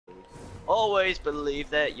always believe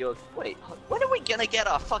that you're. Wait, when are we gonna get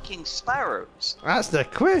our fucking sparrows? That's the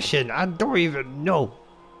question. I don't even know.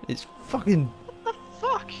 It's fucking. What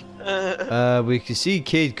the fuck? We can see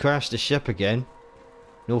Cayde crash the ship again.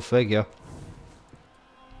 No figure.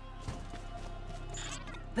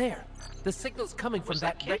 There, the signal's coming from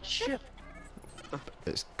that wrecked ship.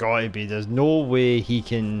 It's gotta be. There's no way he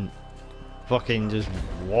can fucking just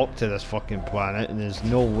walk to this fucking planet, and there's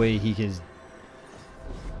no way he can.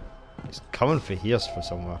 It's coming for here for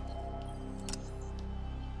somewhere.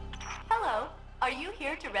 Hello, are you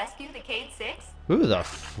here to rescue the Cayde 6? Who the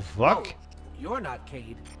fuck? Oh, you're not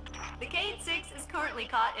Cayde. The Cayde 6 is currently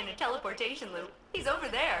caught in a teleportation loop. He's over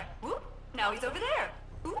there. Whoop. Now he's over there.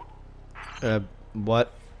 Whoop.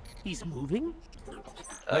 What? He's moving?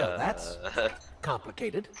 Well, that's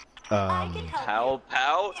complicated. I can help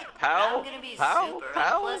you. I'm gonna be super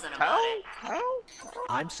unpleasant about it.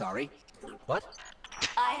 I'm sorry. What?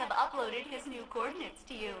 I have uploaded his new coordinates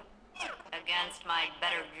to you. Against my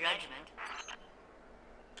better judgment.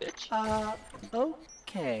 Bitch.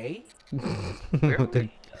 Okay.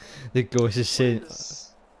 the ghost is saying.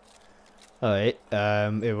 Alright,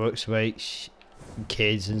 it looks like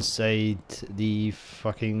Cayde's inside the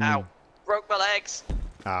fucking. Ow! Broke my legs!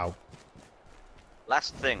 Ow.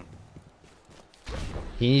 Last thing.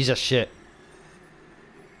 He needs a shit.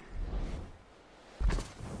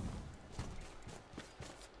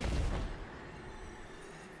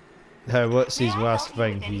 What's his last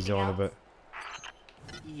thing he's on about?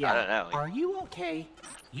 Yeah. I don't know. Are you okay?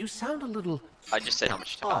 You sound a little I just said how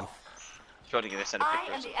much time. off. Surely gonna send a I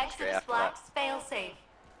picture am of the something straight Exodus after that. Black's failsafe.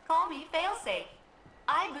 Call me failsafe.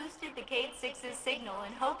 I boosted the Cayde 6's signal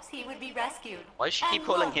in hopes he would be rescued. Why does she keep And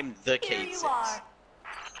calling look, him the here Cayde you 6? are.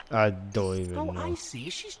 I don't even Oh, know. I see.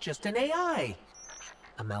 She's just an AI.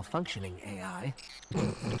 A malfunctioning AI.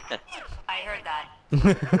 I heard that.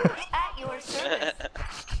 At your service.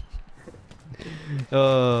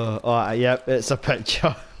 Oh, yep, it's a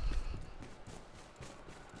picture.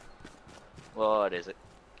 What is it?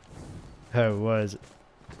 How was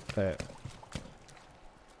it?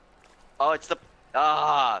 Oh, it's the.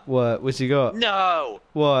 Ah! What? What's he got? No!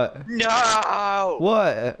 What? No!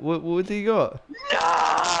 What? What do you got?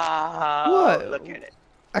 No! What? Look at it.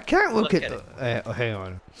 I can't look, Look at, at oh, hang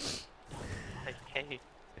on. Okay.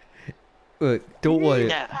 Look, don't worry.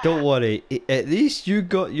 Never. Don't worry. At least you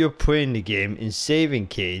got your playing the game and saving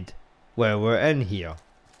Cayde while we're in here.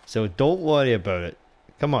 So don't worry about it.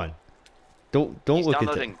 Come on. Don't He's look at it.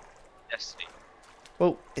 downloading Destiny.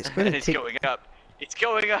 Well, it's gonna It's take. going up. It's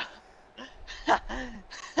going up.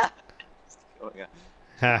 It's going up.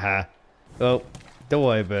 Haha. Well, don't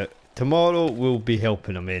worry about it. Tomorrow we'll be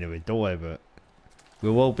helping him anyway. Don't worry about it. We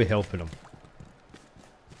will be helping him.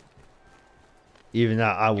 Even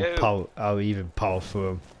that, I will Go. power. I'll even power through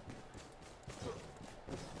him.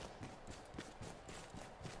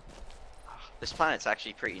 This planet's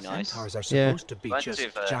actually pretty nice. Centaurs are Yeah. supposed to be Reminds just me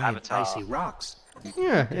of, giant Avatar. icy rocks.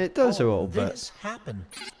 Yeah, it does a little This bit. happened.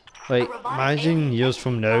 Like, imagine years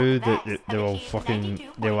from now that they'll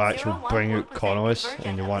fucking, they'll actually bring out colonists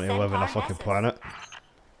and they want to live on a fucking planet.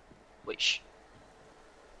 Which?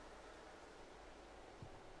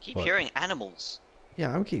 Keep What? hearing animals.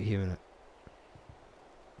 Yeah, I keep hearing it.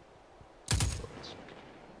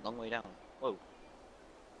 Long way down. Whoa.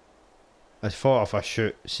 I thought if I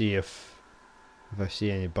shoot, see if I see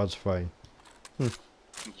any birds flying. You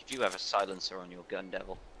do have a silencer on your gun,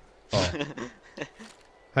 devil. Oh.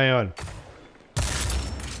 Hang on.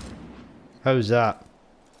 How's that?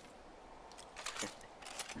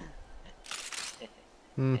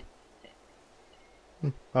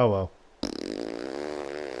 Oh well.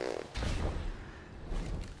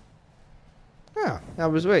 Yeah, I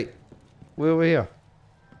was right. We're over here.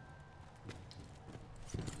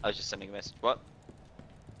 I was just sending a message. What?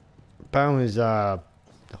 Apparently there's a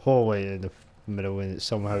hallway in the middle and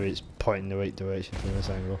somehow it's pointing the right direction from this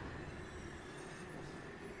angle.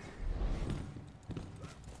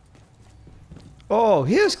 Oh,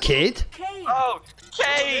 here's Cayde. Oh,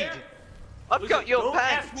 Cayde! I've got your Don't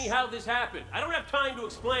pants! ask me how this happened. I don't have time to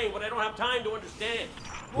explain what I don't have time to understand.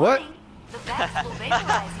 What? Warning, the bats will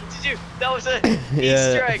vaporize you. Did you? That was a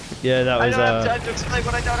Yeah, Easter egg! yeah, that I was don't have time to explain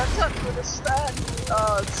what I don't have time to understand!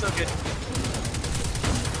 Oh, it's so good.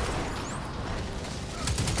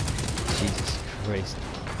 Jesus Christ.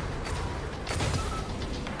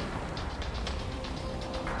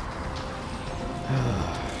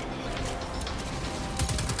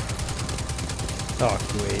 Oh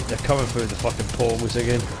great, they're coming through the fucking portals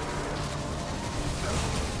again.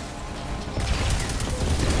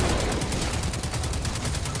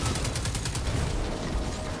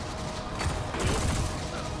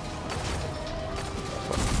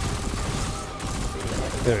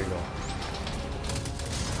 There we go.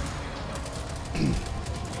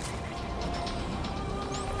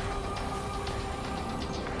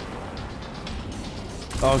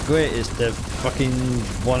 Oh great, it's the fucking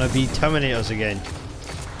wannabe Terminators again.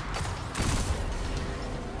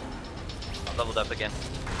 I've leveled up again.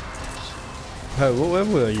 How, what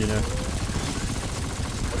level are you now?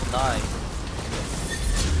 9.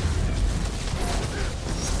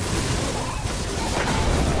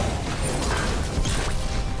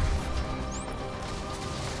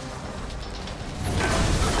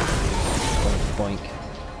 Boink.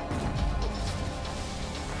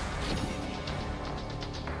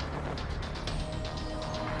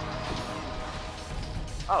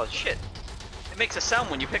 Oh shit! It makes a sound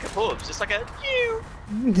when you pick up orbs. It's like a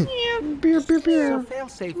Beer, beer, So beer.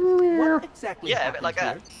 failsafe, what exactly yeah, a bit happened like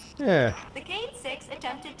that. here? Yeah. The Cayde 6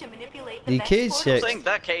 attempted to manipulate The the Cayde Vex 6. portal. Saying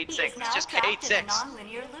that Cayde He 6. is It's now just trapped Cayde in a 6.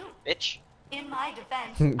 non-linear loop. Bitch. In my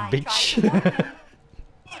defense, I Bitch. tried to warn him.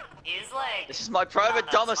 His leg. This is my private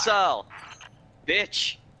Not that smart. domicile.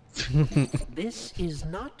 Bitch. This is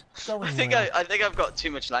not going I think well. I think I've got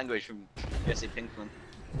too much language from Jesse Pinkman.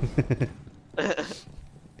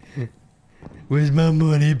 Where's my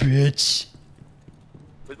money, bitch?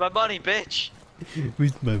 With my money, bitch.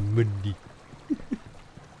 Where's my money?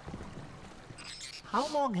 How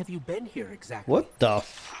long have you been here exactly? What the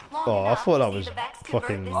f... Long Oh, I enough thought to that see was the Vex convert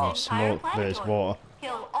fucking this entire smoke, but it's planetoid, water.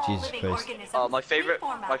 kill all Jesus living Christ. organisms, Oh, my favorite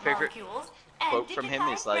reformat molecules, and quote from him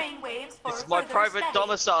digitize is like, brainwaves for "This is my further private study.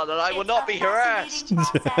 domicile and I will It's not a be harassed."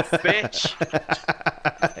 fascinating process.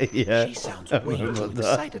 Bitch. Yeah. She sounds I way too remember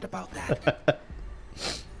that. excited about that.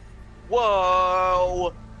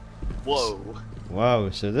 Whoa. Whoa. Wow,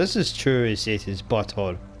 so this is truly Satan's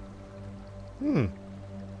butthole. Hmm.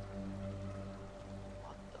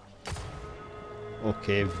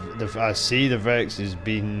 Okay, I see the Vex has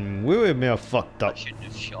been really more fucked I up. shouldn't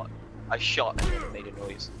have shot. I shot and it made a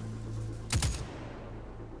noise.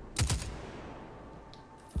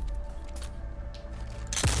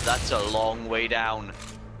 That's a long way down.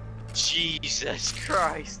 Jesus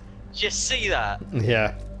Christ. Just see that?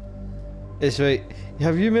 Yeah. It's like,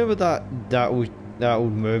 have you remember that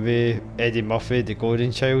old movie, Eddie Murphy, The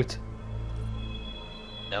Golden Child?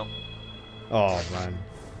 No. Oh man.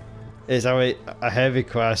 It's like a heavy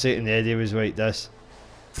classic and Eddie was like this.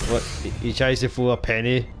 What he tries to throw a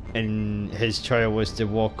penny and his trial was to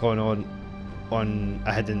walk on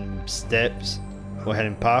a hidden steps or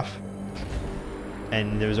hidden path.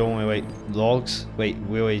 And there was only like logs, like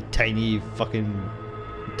really tiny fucking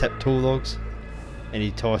tiptoe logs. And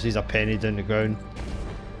he tosses a penny down the ground,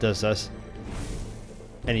 does this.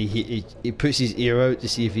 And he puts his ear out to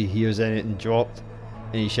see if he hears anything dropped.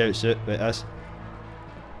 And he shouts out like this.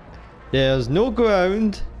 There's no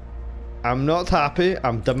ground. I'm not happy.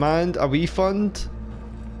 I'm demand a refund.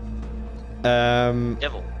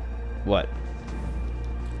 Devil. What?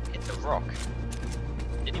 Hit the rock.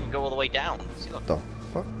 Didn't even go all the way down. See, look. The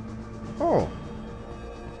fuck? Oh.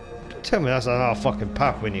 Tell me that's another fucking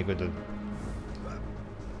path we need to do.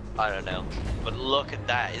 I don't know. But look at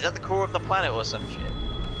that. Is that the core of the planet or some shit?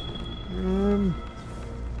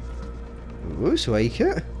 Looks like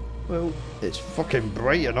it. Well, it's fucking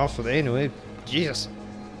bright enough for anyway. Jesus.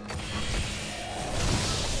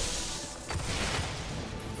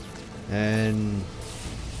 And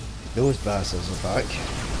those bastards are back.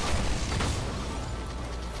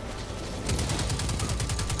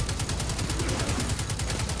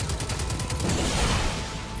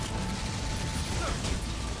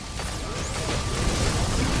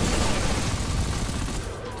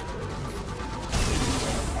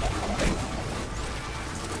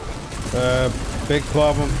 Big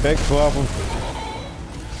problem, big problem.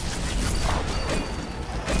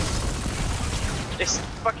 This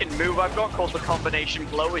fucking move I've got called the combination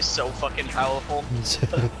blow is so fucking powerful.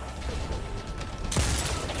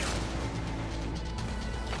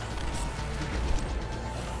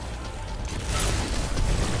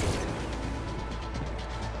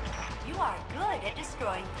 You are good at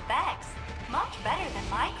destroying the Vex. Much better than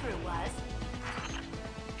my crew was.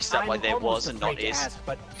 Is that why there was and not afraid to is? ask,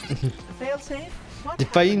 but failsafe? What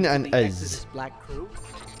Define happened an to the is. Exodus Black crew?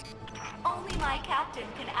 Only my captain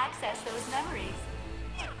can access those memories.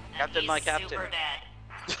 Captain, He's my captain. super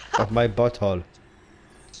dead. Of my butthole.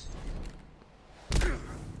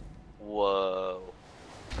 Whoa.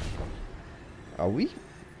 Are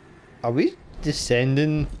we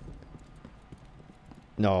descending?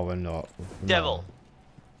 No, we're not. No. Devil.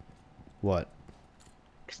 What?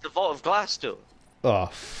 It's the vault of glass door. Oh,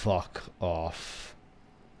 fuck off.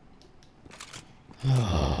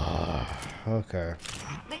 Okay.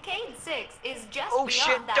 The cayde 6 is just Oh beyond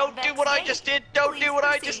shit, that don't do Vex what I gate. just did! Don't Please do what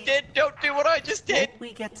I proceed. just did! Don't do what I just did! Won't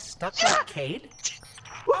we get stuck with Cayde?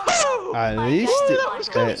 Woohoo! At My least, guidance that was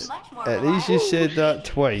module close. is much more at least you reliable. said that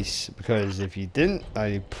twice, because if you didn't,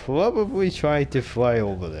 I probably tried to fly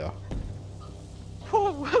over there.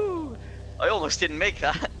 Woo-hoo. I almost didn't make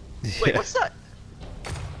that. Wait, Yeah. what's that?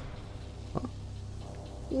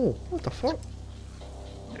 Oh, what the fuck?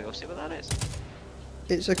 Gonna go see what that is.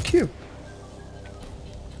 It's a cube.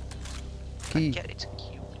 I Can you, get it's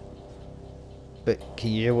cute. but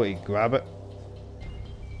can you able to grab it?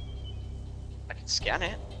 I can scan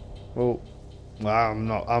it. Well, I'm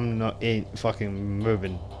not, ain't fucking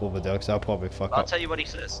moving over there, because I'll probably fuck I'll up. tell you what he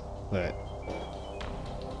says. Right.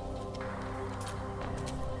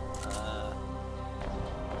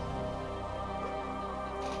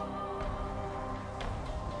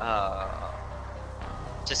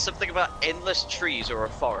 Just something about endless trees or a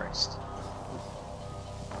forest.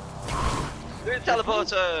 Through the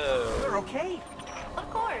teleporter! We're okay. Of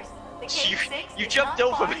course. The cayde 6 You is jumped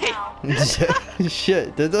not over far me. now.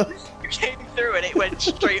 Shit, did I? You came through and it went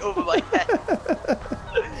straight over my head.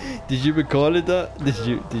 Did you record that? Did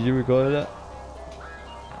you record that?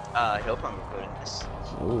 I hope I'm recording this.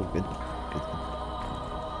 Oh, good.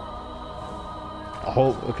 I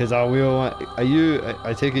hope, because I will want. Are you?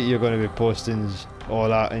 I take it you're going to be posting all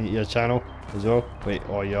that in your channel as well. Wait,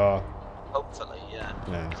 or your. Hopefully, yeah.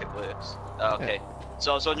 Yeah. If it works. Oh, okay.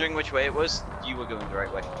 So I was wondering which way it was. You were going the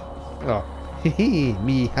right way. Oh,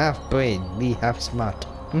 me half brain, me half smart.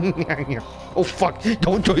 Oh fuck!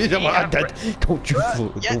 Don't do it, half dad. Don't you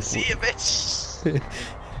fool! Yeah, Don't see fool. you, bitch!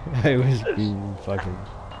 I was being fucking.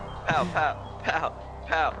 Pow, pow, pow,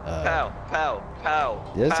 pow, pow, pow,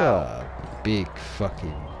 pow. There's pow. a big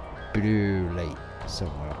fucking blue light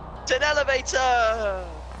somewhere. It's an elevator! I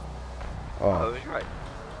Oh, was right.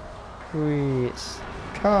 it's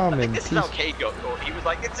I calm think and this is how peaceful. Cade got caught. He was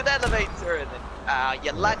like, it's an elevator, and then,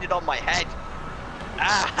 you landed on my head.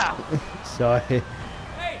 Ow! Sorry.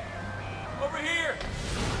 Hey! Over here!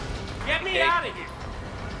 Get me out of here!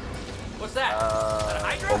 What's that? Is that a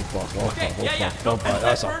Hydra? Okay, yeah. No,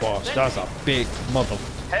 That's a first, boss. then That's a big mother.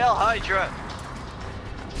 Hail Hydra!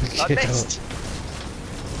 I missed!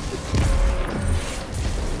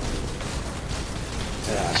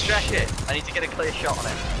 Stretch it. I need to get a clear shot on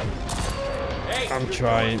it. Hey, I'm you're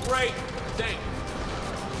trying. doing great. Thanks.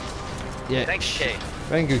 Yeah. Thanks, Cade.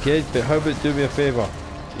 Thank you, kid. But how about do me a favour?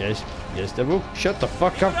 Yes, devil. Shut the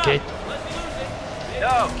fuck up, kid. Let me lose it.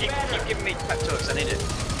 No, keep giving me pep talks. I need to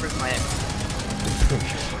improve my aim.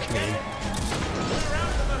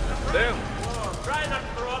 Boom. Oh, I'm trying not to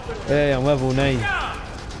throw up. Hey, I'm level 9. Yeah.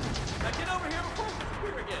 Now get over here before we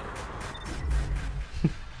disappear again.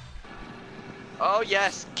 Oh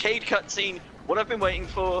yes, Cade cutscene. What I've been waiting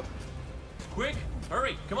for. Quick,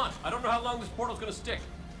 hurry, come on. I don't know how long this portal's gonna stick.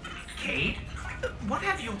 Cayde? What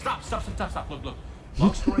have you... Stop. Look.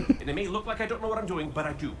 Long story, and it may look like I don't know what I'm doing, but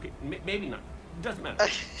I do. Maybe not. Doesn't matter.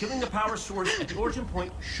 Killing the power source at the origin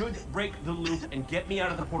point should break the loop and get me out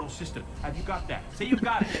of the portal system. Have you got that? Say you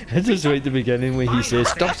got it. This is right at the beginning when he says,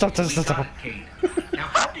 stop. Cayde. Now,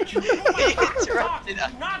 how did you... He interrupted us.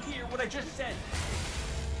 Did you not hear what I just said?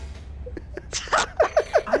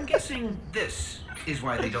 I'm guessing this is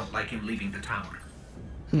why they don't like him leaving the tower.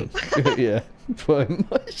 Yeah, pretty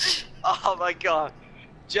much. Oh my god.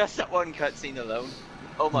 Just that one cutscene alone.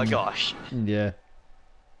 Oh my gosh. Yeah.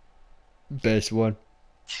 Best one.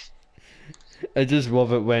 I just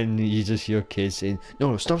love it when you just hear kids saying,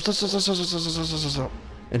 no, stop.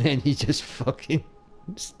 And then he just fucking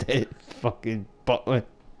fucking buttling.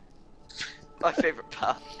 My favorite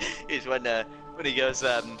part is when he goes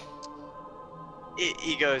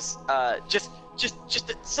he goes just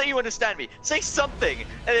say you understand me, say something,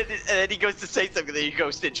 and then he goes to say something, and then he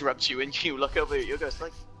goes to interrupt you, and you look over at you, goes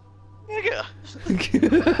like, nigga.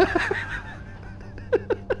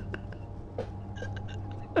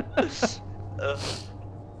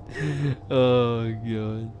 Oh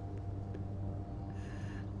god.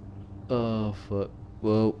 Oh fuck.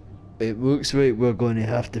 Well, it looks like we're going to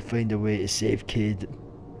have to find a way to save Cade.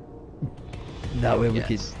 That way we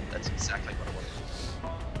could. Yes, that's exactly what I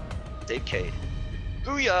want. Save Cade.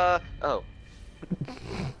 Booyah! Oh.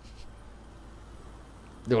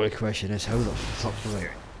 The only question is how the fuck do I...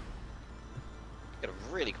 Got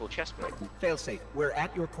a really cool chest plate. Failsafe, we're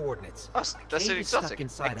at your coordinates. Oh, that's Cade an is stuck exotic.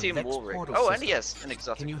 inside Like a Team Vex Woolrich. portal Oh, and system. he has an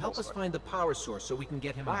exotic. Can you help us also. find the power source so we can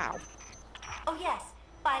get him Wow. out? Oh yes,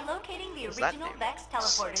 by locating the What's that original do? Vex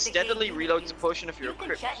teleporter. Steadily Cayde reloads a used, portion of your you can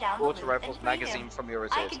equipped shut down the water loop rifles and free magazine him. from your I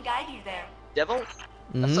reserves. can guide you there. Devil?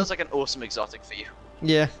 That Mhm. sounds like an awesome exotic for you.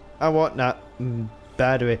 Yeah, I want that.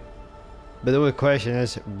 Battery. But the only question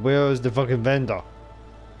is, where's the fucking vendor?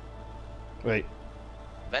 Right.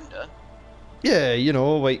 Vendor? Yeah, you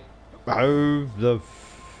know, like, how the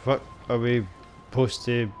fuck are we supposed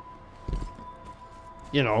to,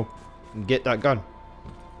 you know, get that gun?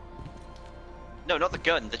 No, not the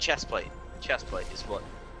gun, the chest plate. The chest plate is what.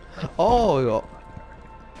 Oh,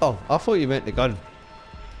 oh, I thought you meant the gun.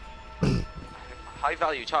 High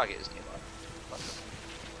value target is nearby.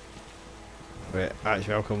 Right,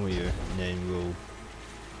 actually, I'll come with you, and then we'll.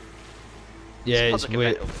 Yeah, There's it's a public way.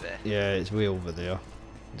 event over there. Yeah, it's way over there.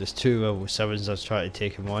 There's 2 level 7s that's trying to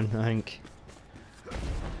take him on, I think.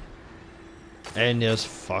 And there's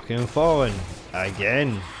fucking falling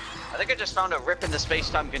again. I think I just found a rip in the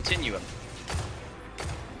space-time continuum.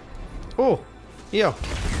 Oh, yeah.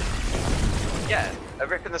 Yeah, a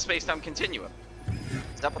rip in the space-time continuum.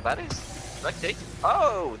 Is that what that is? Like,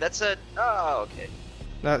 oh, that's a. Oh, okay.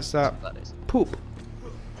 That's that That's what that is. poop.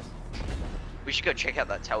 We should go check out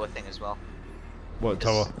that tower thing as well. What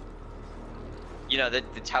tower? You know, the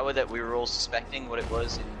tower that we were all suspecting what it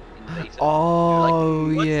was in beta. Oh,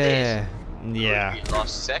 We were like, "What's yeah. this?" Yeah. We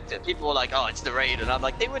lost sector. People were like, oh, it's the raid. And I'm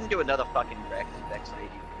like, they wouldn't do another fucking Vex raid,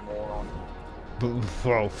 you moron. But,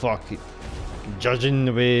 well, fuck. Judging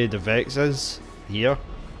the way the Vex is here,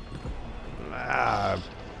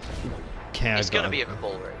 can't. It's gonna be a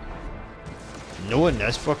full raid. No, in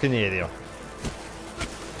this fucking area.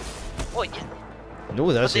 Well, yeah. No,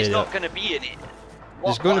 But this there's area. not gonna be an. There's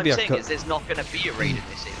What, gonna what be I'm a saying cut. is there's not gonna be a raid in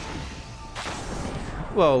this area.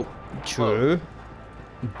 Well, true.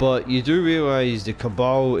 But you do realise the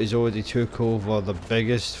Cabal is already took over the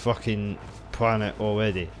biggest fucking planet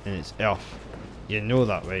already, and it's Earth. You know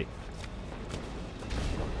that, right?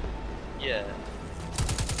 Yeah.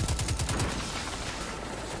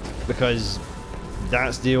 Because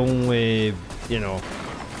that's the only, you know,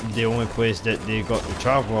 the only place that they got the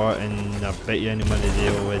traveller, and I bet you any money they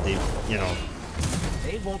already, you know,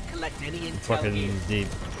 They won't collect any intel fucking here. they.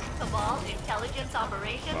 Cabal intelligence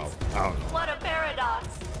operations? Well, I don't know. What a paradox.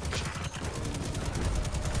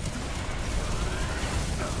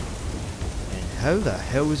 And how the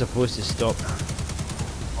hell was I supposed to stop?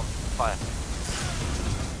 Fire.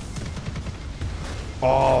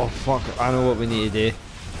 Oh fuck! I know what we need to do.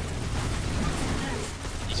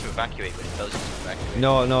 You need to evacuate when it tells you to evacuate.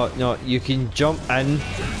 No. You can jump in,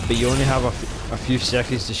 but you only have a few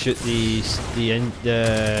seconds to shoot the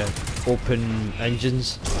open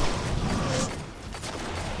engines.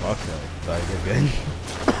 Okay, back again.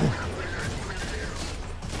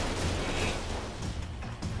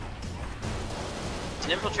 It's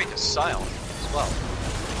an infiltrator Scion as well.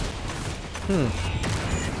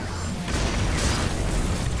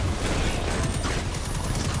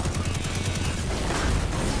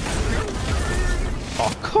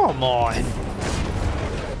 Oh come on!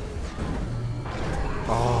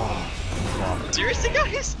 Oh fuck. Seriously,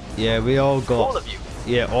 guys? Yeah, we all got. All of you.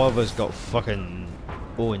 Yeah, all of us got fucking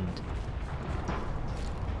owned.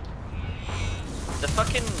 The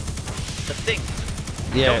fucking thing.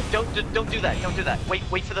 Yeah. Don't do that. Don't do that.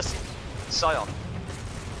 Wait for the Scion.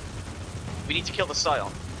 We need to kill the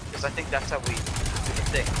Scion because I think that's how we do the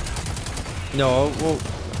thing. No, well,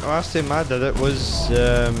 last time I did it was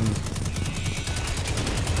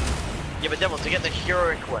Yeah, but Devil, to get the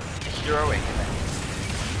heroic one, the heroic event.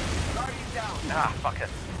 Ah, fuck it.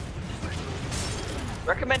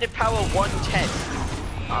 Recommended power 110.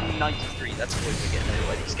 I'm 93. That's what we're getting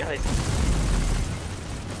anyway, these guys.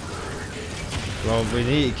 well, we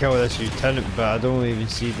need to kill this lieutenant, but I don't even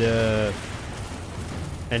see the.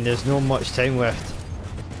 And there's no much time left.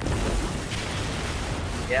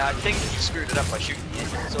 Yeah, I think you screwed it up by shooting the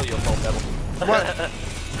engine. It's all your fault, Devil. What?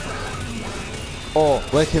 Oh,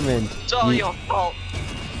 recommend. It's all your fault.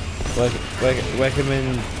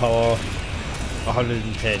 Recommend power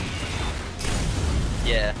 110.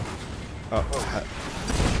 Yeah. Oh,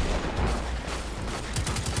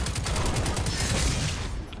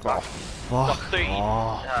 Got fuck. 3.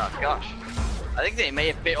 Oh. Oh, gosh. I think they may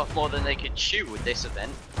have bit off more than they could chew with this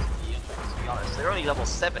event. To be honest, they're only level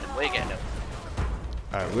 7 and we're getting it.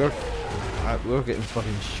 Alright, we're getting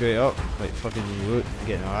fucking straight up, like fucking loot,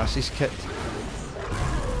 getting our asses kicked.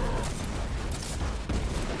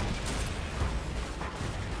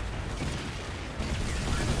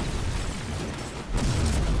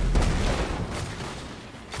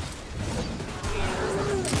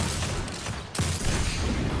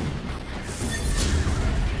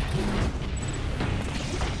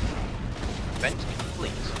 Event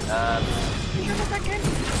complete.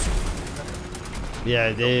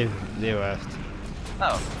 Yeah, they left.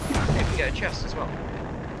 Oh, okay, we get a chest as well.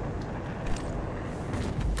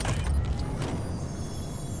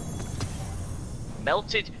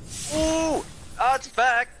 Melted. Ooh!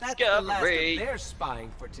 Artifact That's the last of discovery. their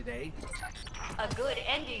spying for today. A good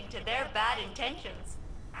ending to their bad intentions.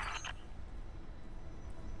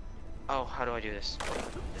 Oh, how do I do this?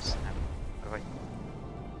 This. How do I?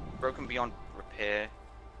 Broken beyond repair.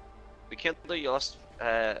 We killed the lost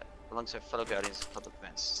alongside fellow guardians of public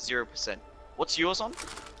events. 0%. What's yours on?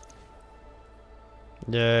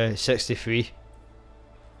 Yeah, 63.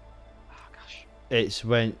 Oh gosh. It's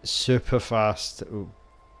went super fast.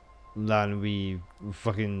 Then we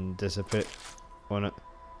fucking dissipate on it.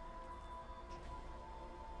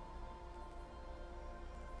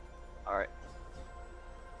 Alright.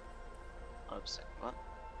 Upset. What?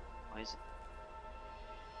 Why is it?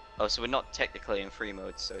 Oh, so we're not technically in free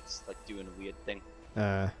mode, so it's like doing a weird thing.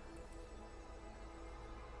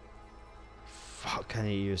 Fuck, I need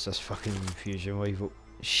to use this fucking fusion wave.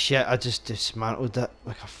 Shit, I just dismantled it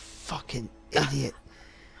like a fucking idiot.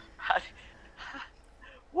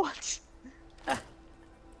 What?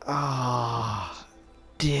 Ah,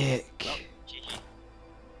 dick. GG.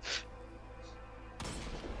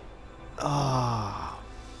 Ah,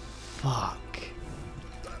 fuck.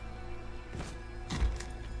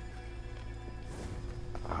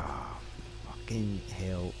 Ah, fucking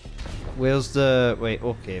hell. Where's the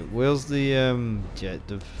where's the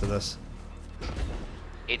objective for this?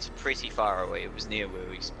 It's pretty far away. It was near where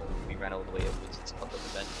we spawned. We ran all the way upwards. It's not the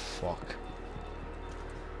event. Fuck.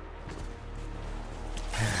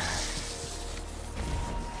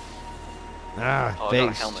 Ah, Oh, I got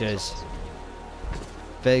a helmet.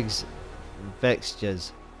 Vextures.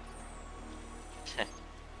 Vextures.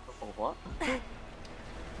 Oh, what?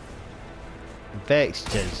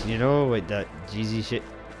 Vextures, you know, like that Jeezy shit.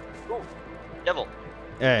 Ooh, devil.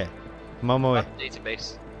 Eh, mama way.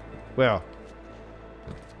 Database. Well,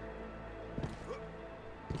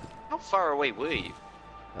 How far away were you?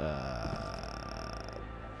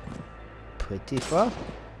 pretty far.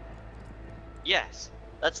 Yes,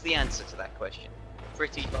 that's the answer to that question.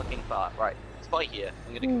 Pretty fucking far. Right, spy here.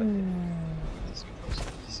 I'm gonna go back. Zoom closer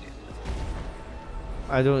to see it.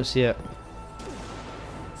 I don't see it.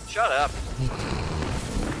 Shut up.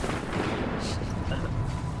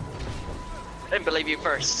 I didn't believe you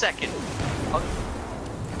for a second. Oh,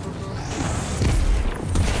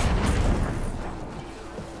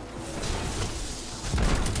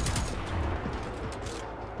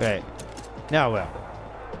 Right. Now well.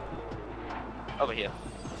 over here.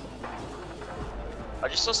 I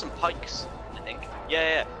just saw some pikes, I think.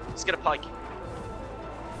 Yeah. Let's get a pike.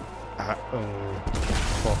 Oh.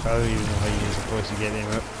 Fuck, I don't even know how you're supposed to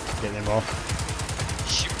get them off.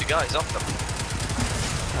 Shoot the guys off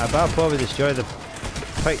them. But I'll probably destroy the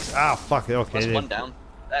pikes. Ah, fuck it, okay. That's then. one down.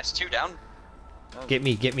 That's two down. Oh, Get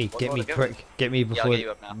me, One more to go. quick. Get me Yeah, I'll before get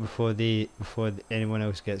you up now. before anyone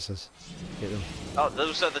else gets us. Get them. Oh,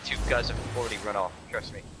 those are the two guys that have already run off.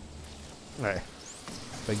 Trust me. Right.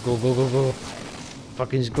 Right, go.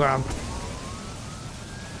 Fucking scram.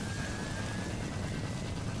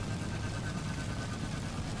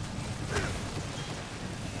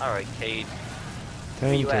 Alright, Cade.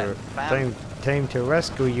 Time you to at, fam? time to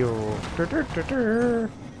rescue you.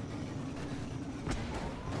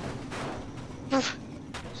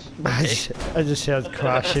 I just heard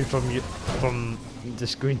crashing from the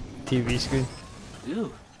screen, TV screen.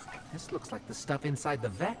 Ooh, this looks like the stuff inside the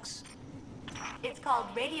Vex. It's called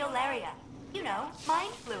radiolaria. You know,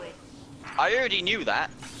 mind fluid. I already knew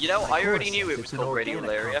that. You know, I already knew it was It's an called organic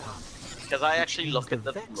radiolaria. compound. Because I actually Means look at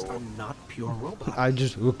the Vex floor. are not pure robots. I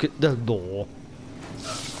just look at the door.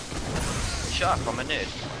 Shut up, I'm a nerd.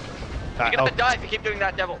 You're gonna die if you keep doing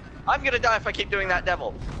that, devil. I'm gonna die if I keep doing that,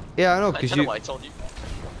 devil. Yeah, I know, I because don't know why I told you.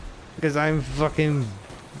 because I'm fucking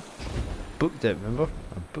booked it. Remember,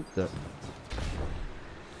 I booked it.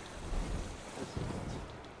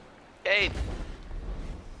 Cade.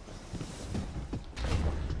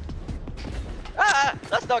 Ah!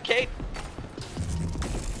 That's not Cade.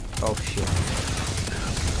 Oh shit!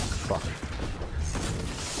 Fuck.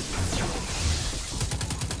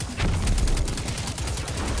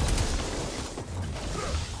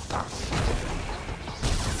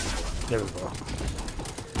 There we go.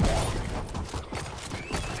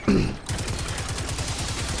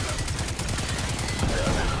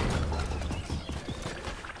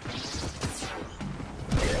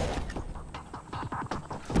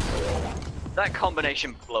 That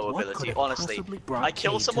combination blow What could ability, have honestly. possibly brought I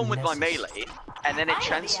kill Cade to someone with my Nessus? melee, and then it I know the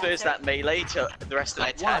transfers answer. that melee to the rest of my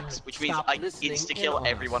Step one, attacks, which means stop I listening in insta-kill on us.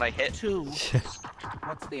 everyone I hit. 2,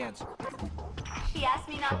 what's the answer? He asked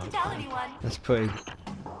me not to tell anyone. That's pretty.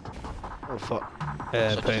 Oh fuck. So I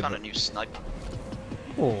just Pretty- found a new sniper.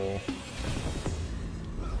 Oh.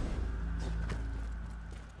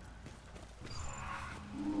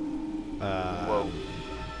 Whoa.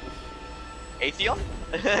 Atheon?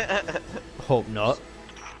 Hope not.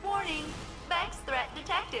 Warning! Vex threat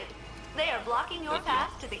detected. They are blocking your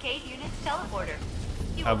path to the cave unit's teleporter.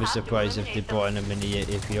 You I will was have to surprised if they eliminate brought in a mini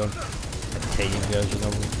Atheon. A tiny version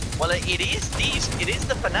of them. Well, it is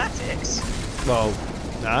the fanatics. Well,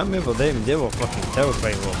 I remember them, they were fucking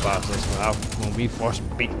terrifying little bastards when we first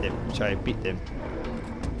beat them, try to beat them.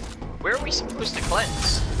 Where are we supposed to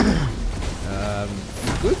cleanse?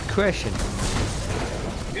 Good question.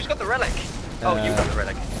 Who's got the relic? Oh, you got the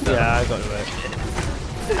relic. Yeah, I got it right.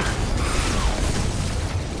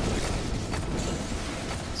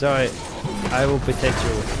 Sorry, I will protect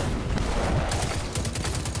you.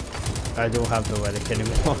 I don't have the relic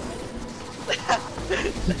anymore.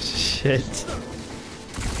 Shit.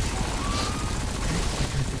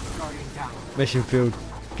 Mission failed.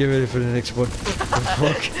 Get ready for the next one. Oh,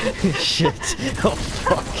 fuck. Shit. Oh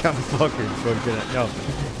fuck. I'm fucking fucking it. No.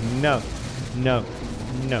 No. No.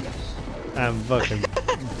 No. I'm fucking.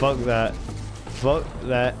 Fuck that. Fuck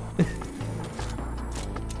that.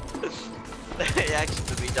 He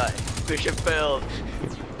actually died. Mission failed.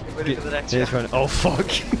 Get ready for the next one. Oh fuck.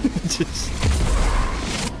 Just.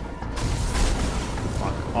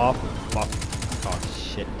 Fuck off. Fuck. Oh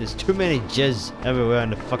shit. There's too many jizz everywhere on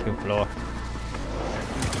the fucking floor.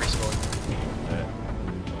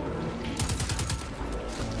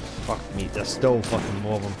 Fuck me, there's still fucking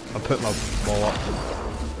more of them. I put my ball up.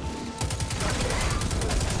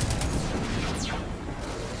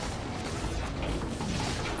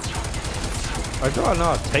 I got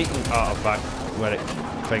another Titan artifact relic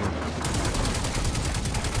thing.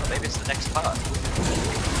 Maybe it's the next part.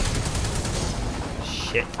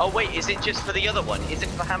 Shit. Oh wait, is it just for the other one? Is it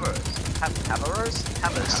for hammers? Hammers?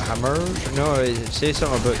 Hammers? Hammers? No, it says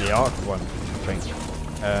something about the arc one, I think.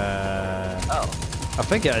 Oh. I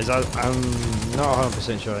think it is. I'm not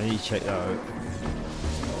 100% sure. I need to check that out.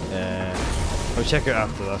 I'll check it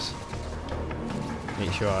after this.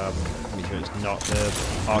 Make sure it's not the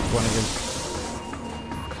arc one again.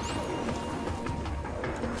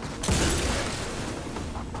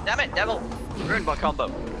 Damn it, devil! Ruined my combo. I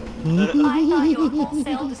thought your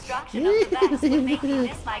wholesale destruction of the Vex would make me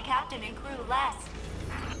miss my captain and crew less.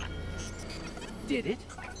 Did it?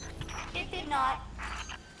 It did not.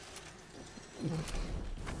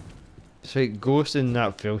 So Ghost and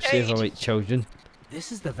that failsafe are like children.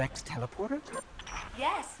 This is the Vex teleporter?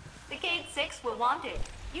 Yes, the Cade 6 will want it.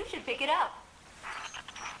 You should pick it up.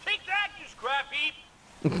 Take that, you scrap heap!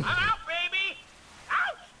 I'm out, baby!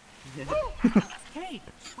 Out! Hey,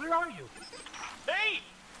 where are you? Hey!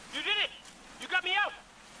 You did it! You got me out!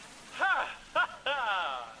 Ha! Ha!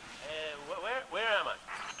 Ha! Where am I?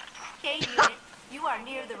 Cade unit, you are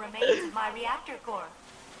near the remains of my reactor core.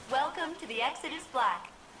 Welcome to the Exodus Black.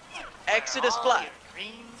 Exodus All Black. your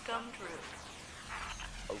dreams come true.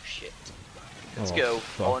 Oh shit. Let's Oh, go. I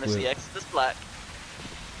fuck, want to see wait. Exodus Black.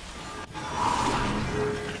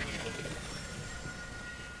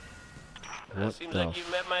 Seems like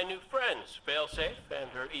you've met my new friends, Failsafe, and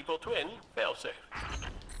her evil twin, Failsafe.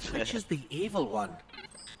 Which is the evil one?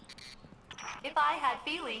 If I had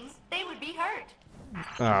feelings, they would be hurt.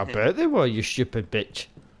 I bet they were, you stupid bitch.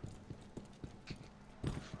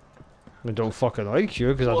 I don't fucking like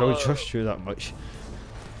you because I don't Whoa. trust you that much.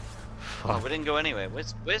 Oh, we didn't go anywhere.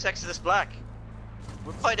 Where's Exodus Black?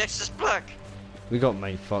 We'll find Exodus Black. We got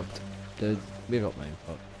mind fucked. Dude, we got mind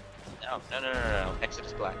fucked. No.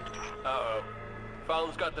 Exodus Black. Uh-oh.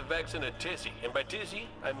 Fallon's got the Vex in a tizzy, and by tizzy,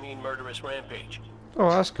 I mean murderous rampage. Oh,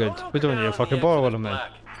 that's good. We don't need to fucking bother with them,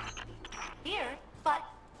 man. Here, but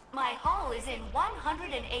my hull is in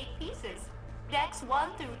 108 pieces. Decks 1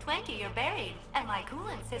 through 20 are buried, and my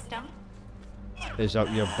coolant system. Is up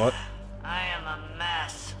your butt? I am a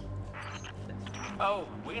mess. Oh,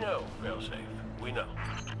 we know, Failsafe. We know.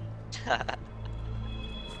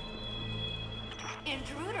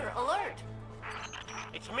 Intruder alert.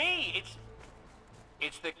 It's me!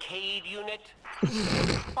 It's the Cade unit.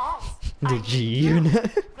 False. The I G mean, no.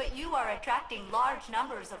 unit. But you are attracting large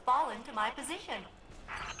numbers of fallen to my position.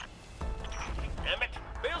 Damn it!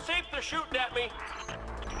 Failsafe, they're shooting at me!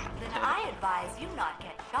 Then I advise you not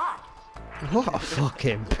get shot. What a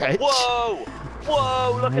fucking bitch. Whoa!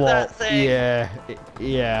 Whoa! Look at that thing.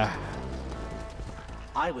 Yeah.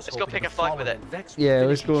 I was Let's go hoping pick the a fight with Fallen it. and Vex would Yeah, finish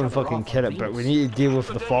let's go each and other fucking off kill on it, but we Venus. need to deal with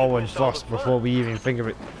But the then fallen it's all first the before fun. we even think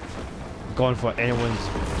about going for anyone's.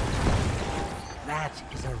 That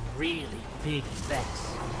is a really big Vex.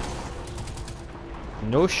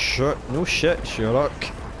 No shit, Sherlock.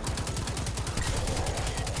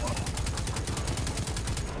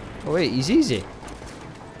 Oh wait, he's easy.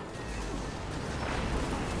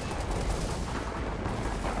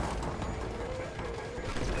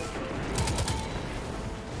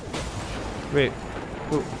 Wait,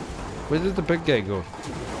 where did the big guy go?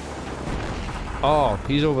 Oh,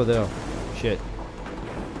 he's over there. Shit.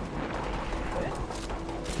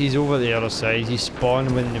 He's over the other side. He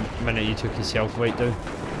spawned when the minute he took his health right down.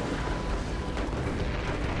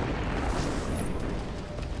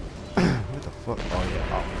 What the fuck? Oh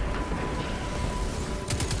yeah, up.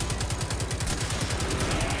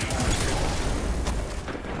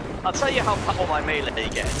 I'll tell you how powerful my melee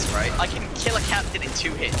gets, right? I can kill a captain in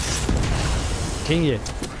 2 hits. Can you?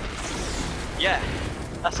 Yeah,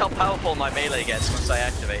 that's how powerful my melee gets once I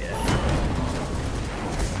activate it.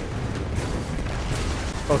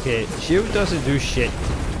 Okay, shield doesn't do shit.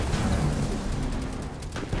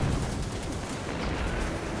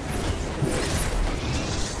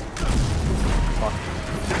 Fuck.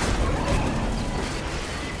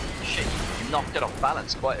 Shit, you knocked it off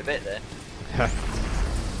balance quite a bit there. I'm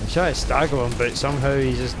trying to stagger him, but somehow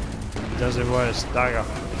he just doesn't want to stagger.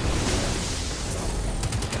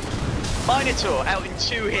 Minotaur out in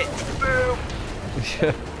 2 hits. Boom!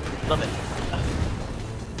 Love it.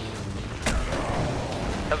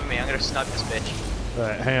 Cover me, I'm gonna snipe this bitch.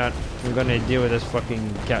 Right, hang on. I'm gonna deal with this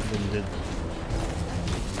fucking captain dude.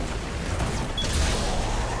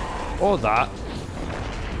 Oh, that.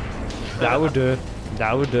 That would do.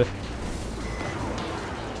 That would do.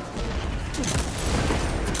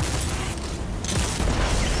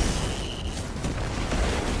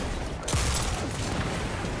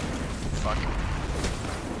 Fuck.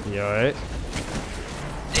 You alright?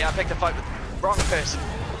 Yeah, I picked a fight with the wrong person.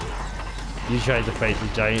 You tried to fight the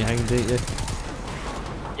giant thing, didn't you?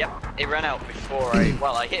 Yep, it ran out before I...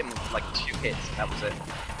 well, I hit him with like 2 hits, and that was it.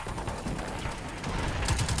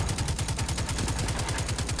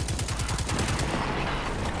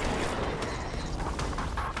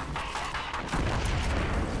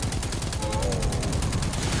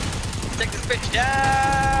 Take this bitch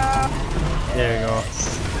down! There you go.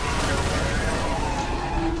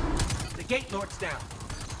 The gate lord's down.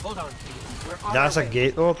 Hold on, Pete. We're on That's our a way.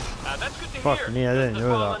 gate lord? That's good to Fuck hear. me, I didn't Just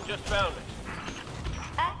know Fallen that. just found it.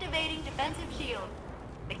 Activating defensive shield.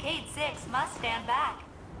 The cayde 6 must stand back.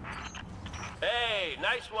 Hey,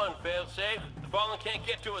 nice one, failsafe. The Fallen can't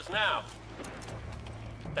get to us now.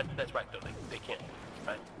 That's right, though. They can't,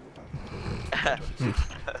 right?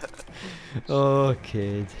 Oh,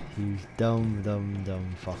 kid. You dumb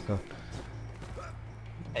fucker.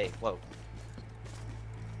 Hey, whoa.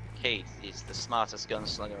 Cayde is the smartest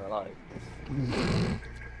gunslinger alive.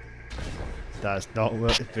 That's not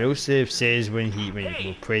what failsafe says when he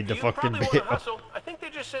played the fucking bit. I think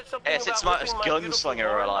they just said something It's the about smartest ripping my beautiful gunslinger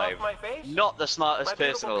horn alive. off my face. Not the smartest My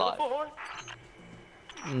person beautiful, alive. beautiful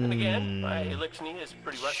horn. And again, my elixir is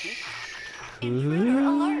pretty rusty. Intruder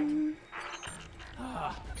alert.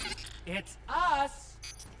 It's us.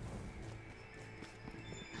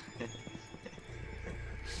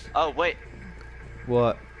 Oh, wait.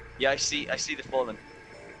 What? Yeah, I see the Fallen.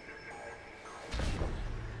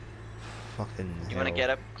 Fucking You wanna hell. get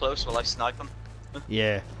up close while I snipe him?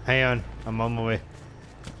 Yeah, hang on. I'm on my way.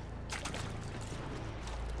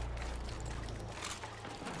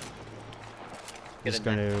 Get Just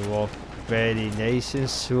in there. gonna walk very nice and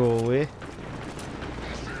slowly.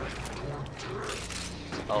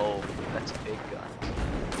 Oh, that's a big gun.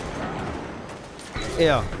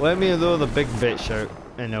 Yeah, let me throw the big bitch out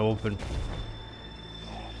in the open.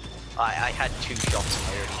 I had 2 shots and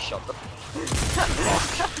I already shot them.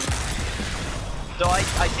 So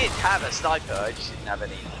I did have a sniper, I just didn't have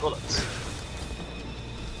any bullets.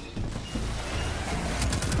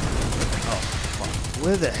 Oh, fuck.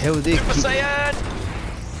 Where the hell they Super keep... Saiyan!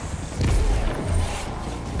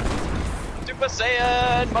 Super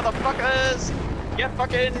Saiyan, motherfuckers! Get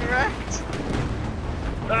fucking wrecked!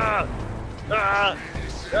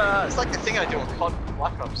 It's like the thing I do on COD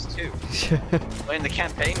Black Ops 2. In the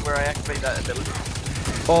campaign where I activate that ability.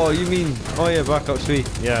 Oh, you mean... Oh yeah, Black Ops 3.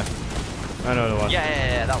 Yeah. I know the one.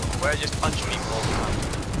 Yeah, that one, where I just punch people all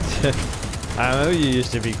the time. I know you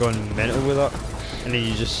used to be going mental with that, and then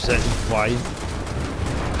you just sit and fly.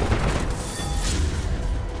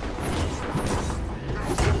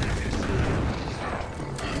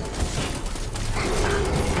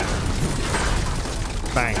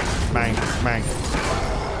 Bang, bang, bang.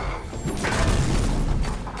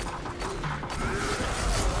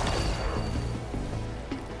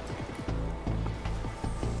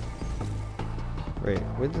 Wait,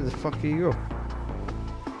 where did the fuck you go?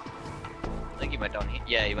 I think he went down here.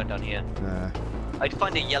 Yeah, he went down here. Nah. I'd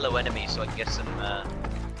find a yellow enemy so I can get some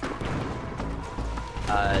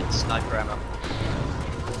sniper ammo.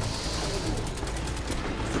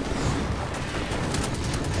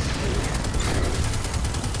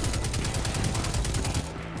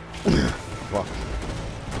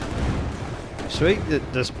 sweet that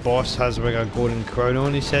this boss has like a golden crown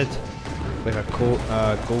on his head, like a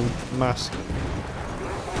gold mask.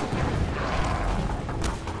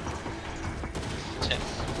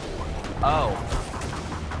 Oh.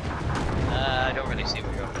 I don't really see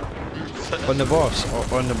where you're going. On the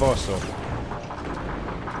boss, on the boss though.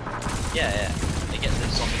 Yeah. I get that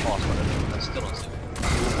it's on the boss, but I still don't see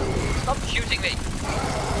it. Stop shooting me!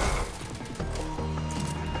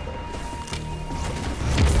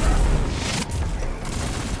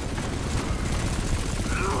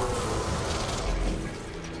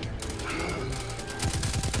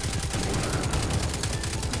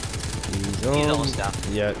 He's almost down.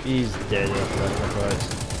 Yeah, he's dead after that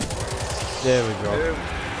sacrifice. There we go.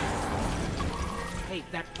 Hey,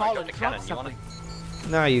 that I got fallen the truck cannon, you want it?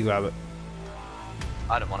 something. Now you grab it.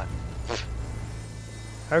 I don't want it.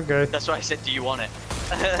 Okay. That's why I said, do you want it?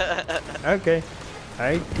 Okay.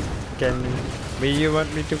 I can. Will you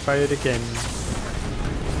want me to fire again?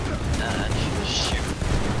 Shoot.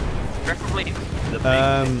 Preferably the big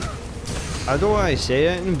I don't want to say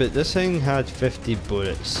anything, but this thing had 50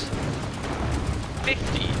 bullets.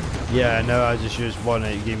 50? Yeah, no, I just used one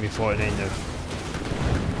and it gave me 49 now.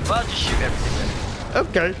 Well, just shoot everything then.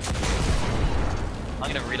 Okay.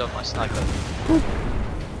 I'm gonna reload my sniper.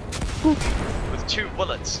 With 2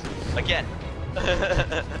 bullets. Again.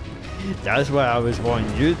 That's why I was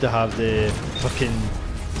wanting you to have the fucking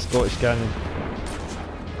Scottish cannon.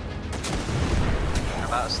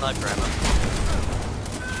 I'm out of sniper ammo.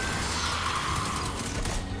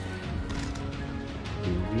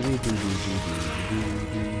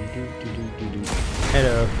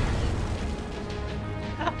 Hello.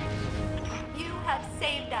 You have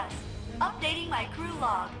saved us. Updating my crew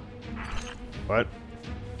log. What?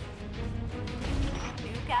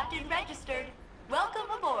 New captain registered. Welcome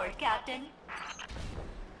aboard, Captain.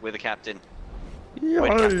 We're the captain. Yeah, We're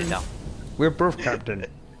the captain now. we're both captain.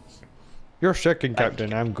 You're second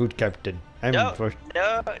captain, I'm good captain. I'm No, first.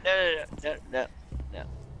 no.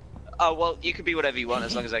 Oh, well, you can be whatever you want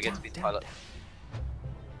as long as I get to be the pilot.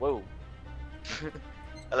 Whoa.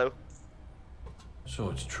 Hello. So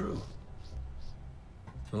it's true.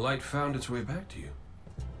 The light found its way back to you.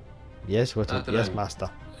 Yes, what? Not that Yes, I'm master.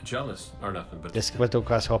 Jealous or nothing, but This little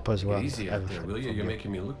grasshopper as well. easy out there, will you? You're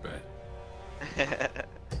making me look bad.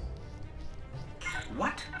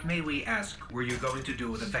 What, may we ask, were you going to do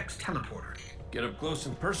with the Vex teleporter? Get up close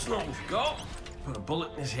and personal. Go. Put a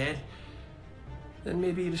bullet in his head. Then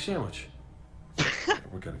maybe eat a sandwich.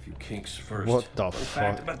 Work out a few kinks first. What the Fun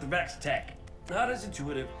fact fuck? about the Vex tech. Not as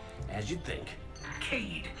intuitive as you'd think.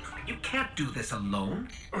 Cayde, you can't do this alone.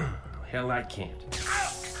 Hell, I can't.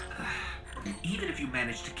 Even if you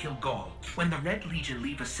manage to kill Gaul, when the Red Legion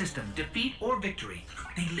leave a system, defeat or victory,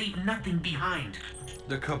 they leave nothing behind.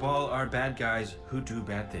 The Cabal are bad guys who do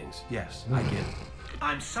bad things. Yes, I get it.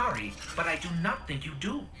 I'm sorry, but I do not think you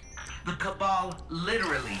do. The Cabal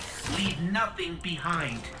literally leave nothing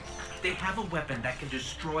behind. They have a weapon that can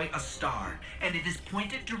destroy a star, and it is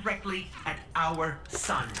pointed directly at our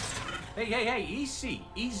sun. Hey,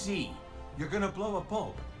 easy. You're gonna blow a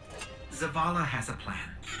bulb. Zavala has a plan.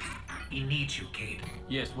 He needs you, Cayde.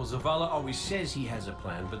 Yes, well, Zavala always says he has a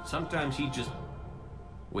plan, but sometimes he just...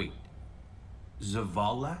 Wait.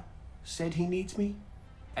 Zavala said he needs me?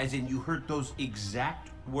 As in you heard those exact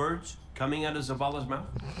words coming out of Zavala's mouth?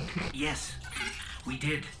 Yes, we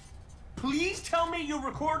did. Please tell me you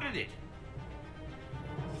recorded it!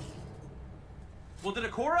 Well, did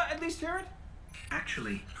Akora at least hear it?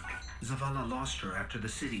 Actually, Zavala lost her after the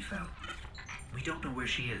city fell. We don't know where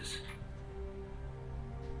she is.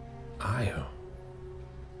 Io,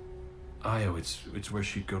 it's where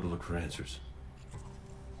she'd go to look for answers.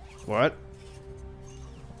 What?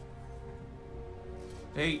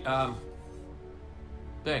 Hey,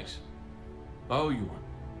 thanks. Oh, you won.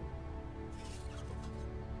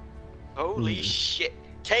 Holy shit.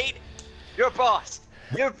 Cayde, you're a boss.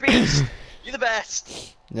 You're a beast. You're the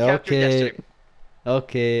best. Captain Okay.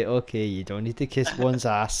 Destiny. Okay, you don't need to kiss one's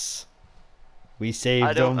ass. We saved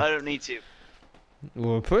I them. don't need to.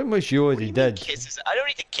 Well, pretty much you What do already you mean did. kiss his, I don't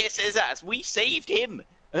need to kiss his ass. We saved him.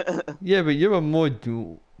 Yeah, but you were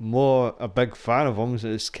more a big fan of him, so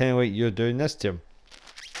it's kind of like you're doing this to him.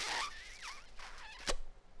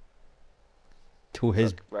 To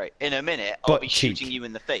his... Right. In a minute, I'll butt be cheek. shooting you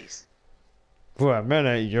in the face. For a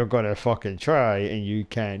minute, you're gonna fucking try, and you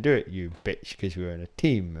can't do it, you bitch, because we're in a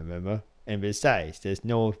team, remember? And besides, there's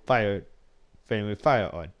no fire, friendly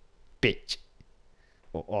fire on. Bitch.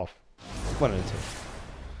 Or off. One of the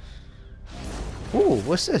two. Ooh,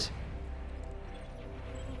 what's this?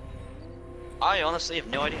 I honestly have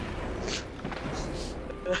no idea.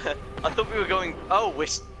 I thought we were going. Oh,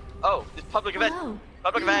 Oh, it's public event. Hello.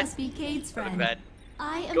 Public You event. must be Cade's Public friend. event.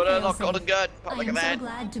 I am Go to unlock Failsafe. golden gun. I Public am so event.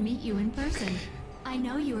 glad to meet you in person. I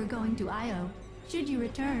know you are going to Io. Should you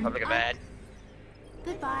return, Public event.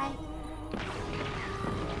 Goodbye.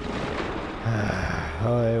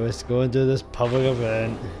 Alright, let's go and do this public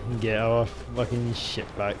event and get our fucking shit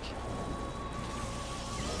back.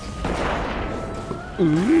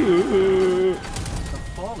 Ooh. The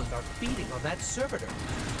Fallen are feeding on that servitor.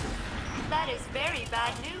 That is very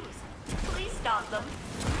bad news. Please stop them.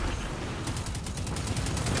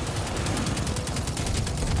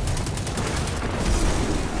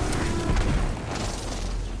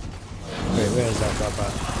 Wait, where is that got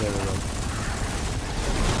back? There we go.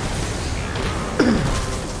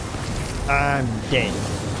 I'm dead.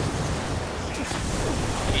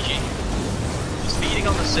 GG. He's feeding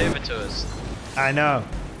on the servitors. I know.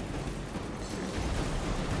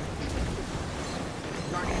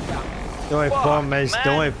 The only Fuck, problem is, man. the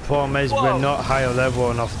only problem is Whoa. we're not higher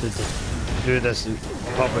level enough to do this in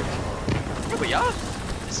public. Here we are.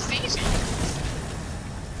 This is easy.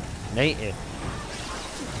 90.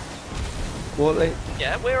 What, like?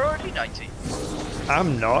 Yeah, we're already 90.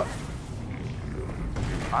 I'm not.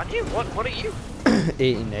 Aren't you? What are you?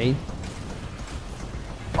 89.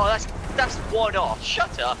 Oh, that's one off.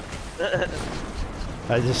 Shut up.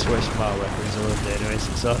 I just switched my weapons over anyways,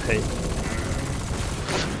 it's alright.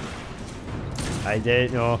 I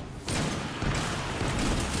didn't know.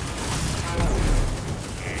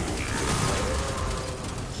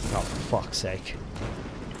 Oh, fuck's sake.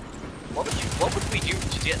 What would we do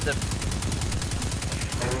to get the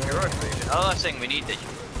heroic version? I'm not saying we need the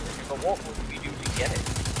heroic version, but what would we do to get it?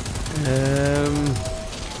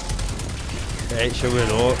 Extra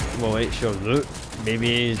loot, well, extra loot.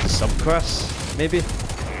 Maybe the subclass, maybe?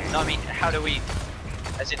 No, I mean, how do we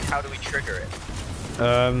trigger it?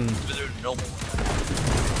 With a normal one.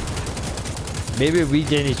 Maybe we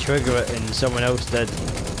didn't trigger it and someone else did.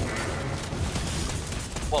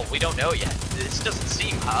 Well, we don't know yet. This doesn't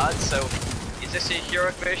seem hard, so is this a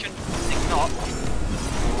heroic version? I think not.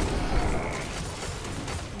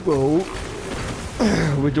 Well,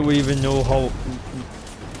 we don't even know how.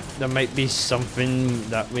 There might be something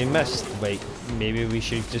that we missed. Like, maybe we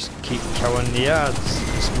should just keep killing the ads.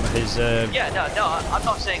 His, Yeah, no, I'm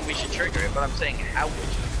not saying we should trigger it, but I'm saying how we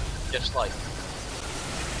should. Just like,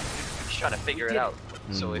 just trying to figure it out.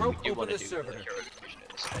 So if we do want to do the heroic version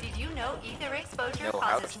of this, Did you know ether exposure No,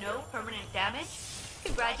 how causes no permanent damage?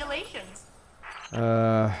 Congratulations.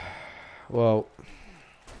 well.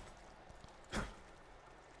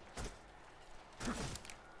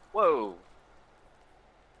 whoa.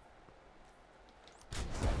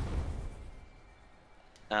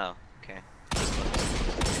 Oh, okay.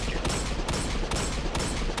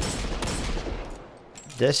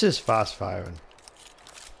 This is fast firing.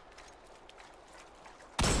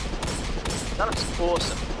 That looks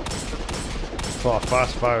awesome. For a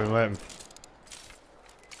fast firing weapon.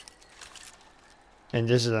 And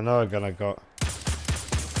this is another gun I got.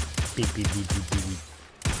 Beep beep beep beep beep beep.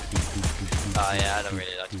 Beep beep beep beep. Oh yeah, I don't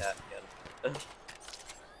really like that. Yeah.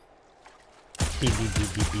 Beep beep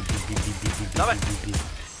beep beep beep beep beep beep beep Stop it. beep beep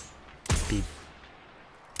beep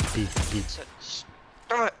beep beep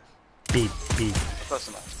Damn it. beep beep. Close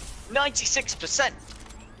enough. 96%.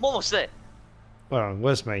 Almost there. Well,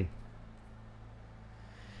 where's mine?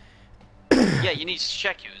 Yeah, you need to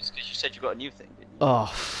check yours because you said you got a new thing, didn't you? Oh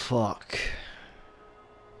fuck!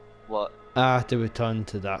 What? I have to return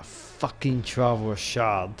to that fucking Traveler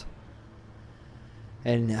Shard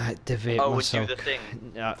and activate Oh, my would do sub. the thing.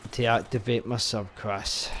 To activate my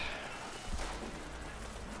subclass.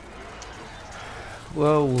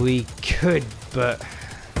 Well, we could, but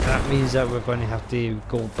that means that we're going to have to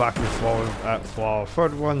go back and forth for our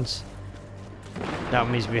third ones. That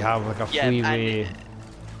means we have like a Yeah, freeway.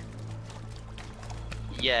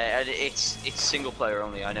 Yeah, and it's single player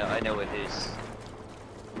only. I know it is.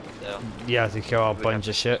 So You have to kill a we bunch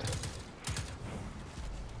have of shit.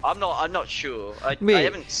 I'm not sure. I Wait,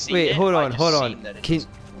 haven't seen wait, it. hold I on, just hold seen on. that it Can is-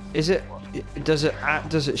 is it?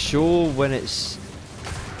 Does it show when it's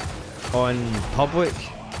on public,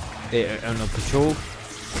 on a patrol?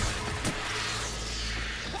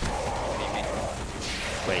 What do you mean?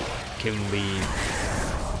 Wait, can we?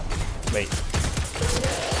 Wait.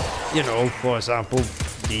 You know, for example,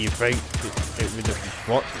 do you think it would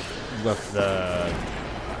work with the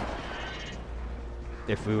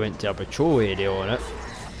if we went to a patrol area on it?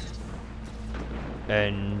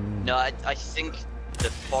 And No, I think the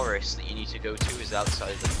forest that you need to go to is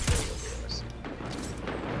outside the patrol forest.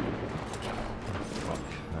 fuck,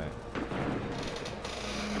 right.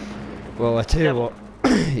 Well, I tell you Yeah. what,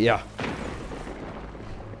 yeah.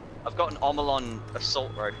 got an Omolon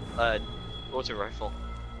assault rifle, auto rifle.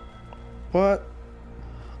 What?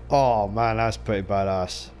 Oh man, that's pretty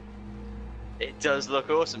badass. It does look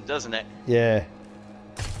awesome, doesn't it? Yeah.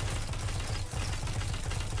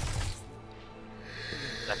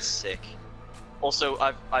 That's sick. Also,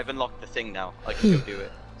 I've unlocked the thing now. I can go do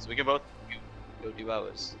it. So we can both go do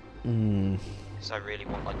ours. Because I really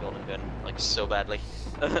want my golden gun, like, so badly.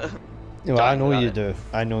 Well, I know you do.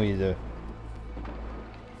 I know you do.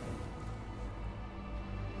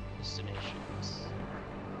 Destinations.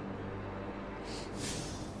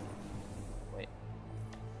 Wait.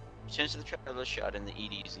 Change to the traveler shot in the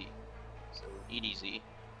EDZ. So EDZ.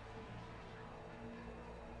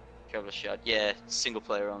 Traveler shot. Yeah, single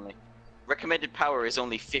player only. Recommended power is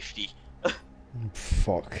only 50.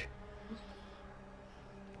 Fuck.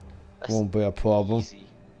 That's Won't be a problem. easy.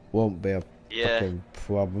 Won't be a Yeah. fucking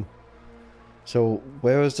problem. So,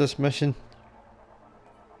 where is this mission?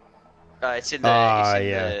 It's in the. Ah, it's in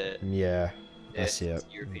yeah. The, Yeah. I see it's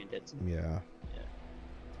it. European Dead Zone. Yeah. Yeah.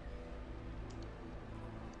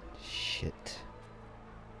 Shit.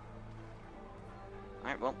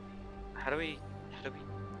 Alright, well, how do we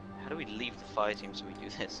leave the fire team so we do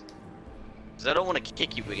this? Because I don't want to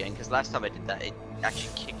kick you again, because last time I did that, it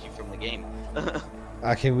actually kicked you from the game.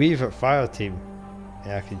 I can leave at fire team.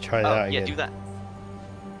 Yeah, I can try that again. Yeah, do that.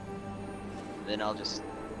 Then I'll just,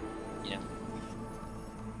 you know,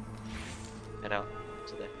 head out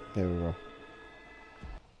to there. There we go.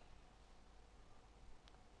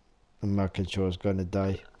 And my controller's gonna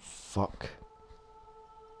die. Fuck.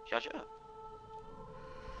 Shut up.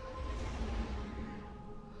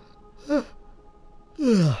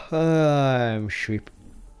 I'm sleep.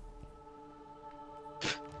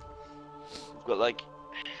 We've got like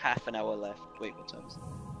half an hour left. Wait, what time is it?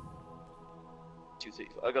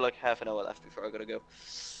 2:34. I got like half an hour left before I gotta go.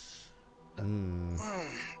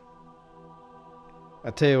 I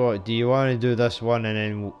tell you what, do you want to do this one and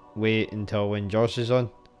then wait until when Josh is on,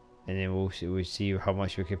 and then we'll see how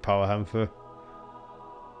much we can power him through.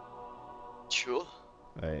 Sure.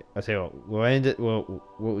 Right, I tell you what, we'll end it. Well,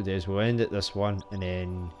 what we'll do is we'll end it this one, and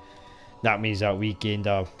then that means that we gained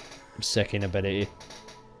our second ability,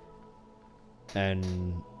 and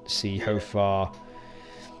see how far.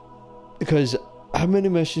 Because how many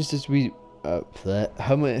missions did we?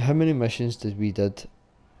 How many missions did we did?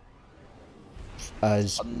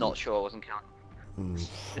 As I'm not sure. I wasn't counting.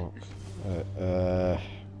 fuck.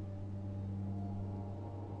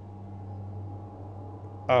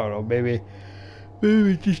 I don't know. Maybe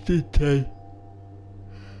we just did 10.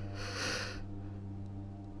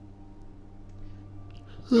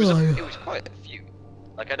 It was quite a few.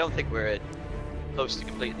 Like, I don't think we're close to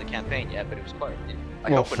completing the campaign yet, but it was quite a few.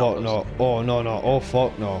 I Oh hope we're not fuck no! close. Oh no no! Oh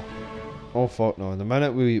fuck no! Oh fuck no! The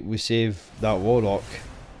minute we save that warlock,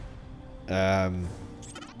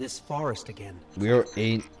 This forest again. we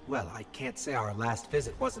ain't. Well, I can't say our last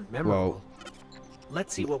visit wasn't memorable.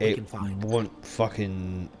 Let's see what we It can find. won't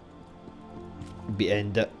fucking be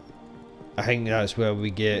end it. I think that's where we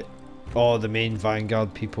get all the main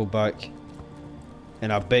Vanguard people back,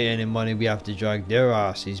 and I bet any money we have to drag their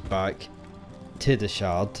asses back to the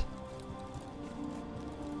Shard,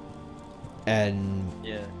 and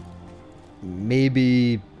Yeah.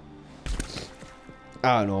 maybe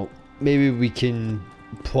I don't know. Maybe we can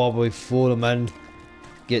probably throw them in,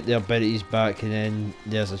 get their abilities back, and then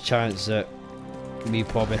there's a chance that we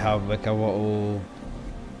probably have like a little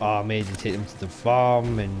army to take them to the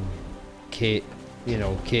farm, and Kate, you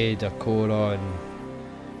know, Cayde or Cora and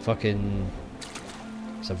fucking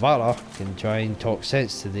Savara can try and talk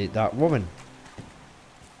sense to that woman,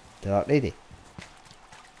 to that lady.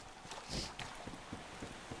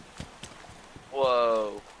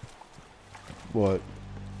 Whoa. What?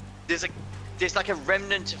 There's like a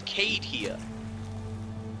remnant of Cayde here.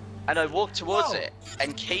 And I walked towards Whoa. it,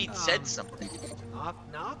 and Cayde said something. Knock,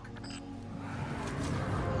 knock.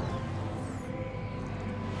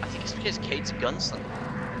 I think it's because Cade's a gunslinger.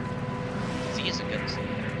 Because he is a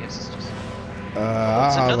gunslinger. I guess it's just. Oh,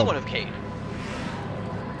 it's another one of Cayde.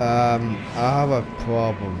 I have a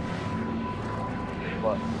problem.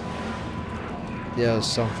 What? There's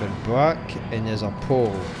something black and there's a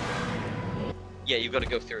pole. Yeah, you've got to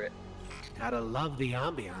go through it. Gotta love the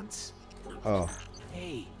ambiance. Oh.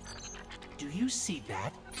 Hey, do you see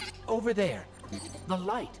that? Over there. The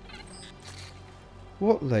light.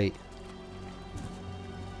 What light?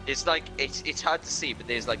 It's like it's hard to see, but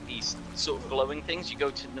there's like these sort of glowing things. You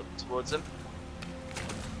go towards them.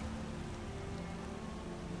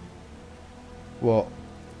 What?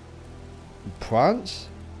 Plants?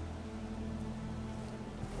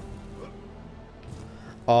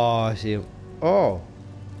 Oh, I see. Oh.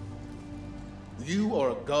 You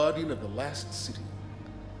are a guardian of the last city.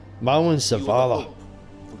 Marlon You are the Zavala. hope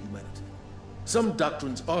for humanity. Some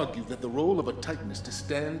doctrines argue that the role of a Titan is to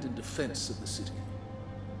stand in defense of the city.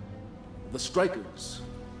 The Strikers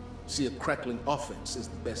see a crackling offense as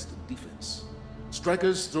the best of defense.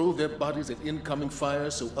 Strikers throw their bodies at incoming fire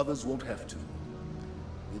so others won't have to.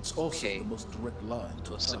 It's also Okay. the most direct line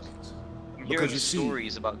to a Awesome. target. I'm Because hearing you see,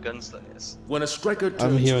 stories about gunslingers. when a striker I'm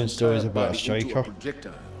turns hearing his stories entire about a body into striker. a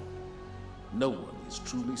projectile, no one is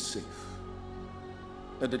truly safe.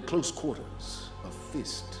 And at close quarters, a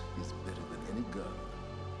fist is better than any gun.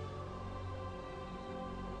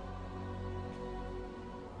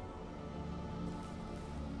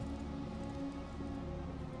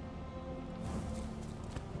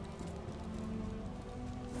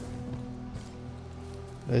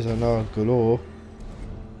 There's another glow.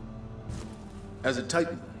 As a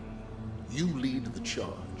Titan, you lead the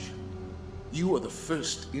charge. You are the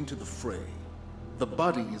first into the fray. The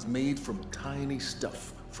body is made from tiny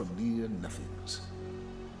stuff from near nothings.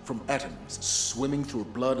 From atoms swimming through a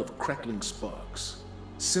blood of crackling sparks.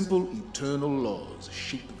 Simple eternal laws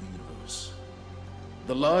shape the universe.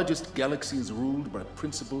 The largest galaxy is ruled by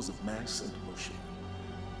principles of mass and motion.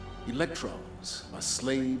 Electrons are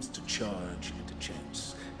slaves to charge and to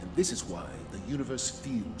chance. And this is why the universe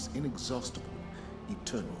feels inexhaustible,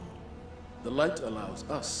 eternal. The light allows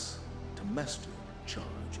us to master charge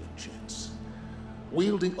and chance.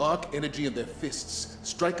 Wielding arc energy in their fists,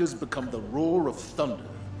 strikers become the roar of thunder,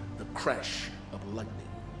 the crash of lightning.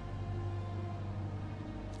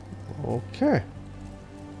 Okay.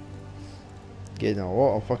 Getting a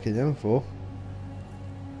lot of fucking info.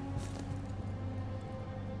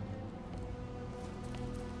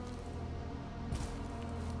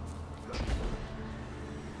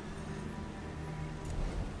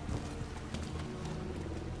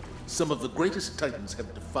 Some of the greatest Titans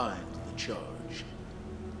have defined the charge.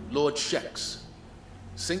 Lord Shax,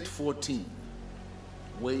 Saint 14,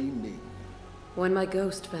 Wei Ning. When my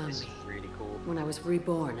ghost found This is me, really cool. when I was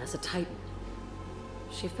reborn as a Titan,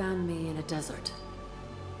 she found me in a desert.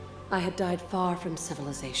 I had died far from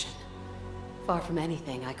civilization, far from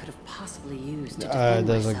anything I could have possibly used to defend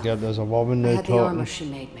myself. There's a woman I there had the armor talking she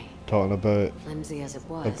made me, about flimsy as it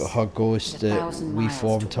was. her ghost and a that 1,000 miles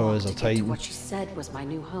reformed to her walk as a to get to Titan. what she said was my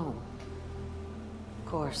new home.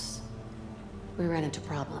 Of course, we ran into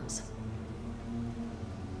problems.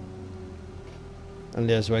 And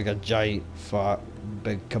there's like a giant, fat,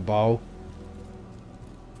 big cabal.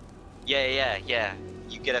 Yeah.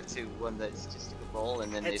 You get up to one that's just a cabal,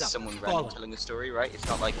 and then Heads there's up, someone follow. random telling a story, right? It's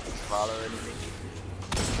not like Zavala or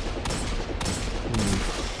anything.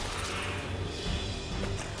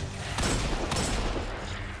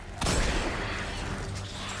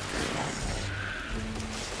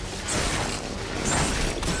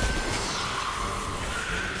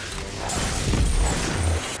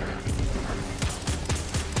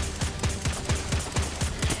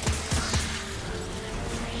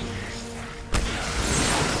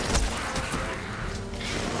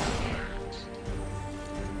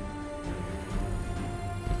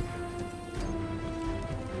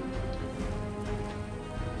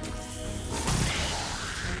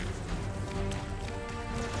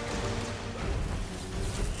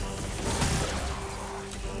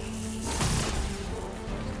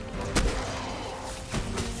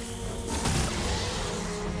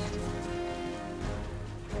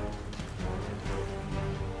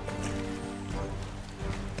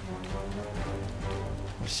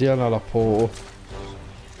 See another portal.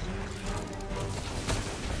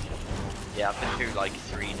 Yeah, I've been through like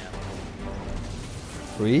 3 now.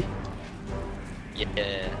 3?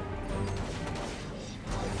 Yeah.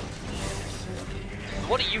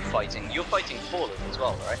 What are you fighting? You're fighting Fallen as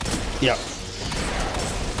well, right? Yeah.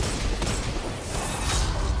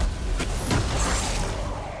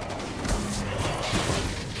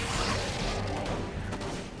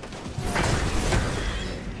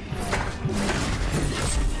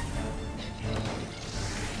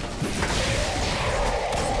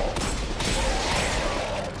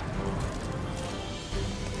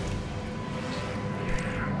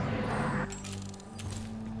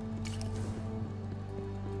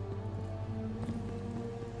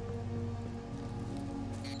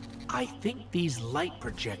 I think these light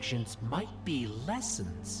projections might be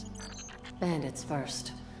lessons. Bandits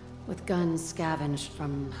first, with guns scavenged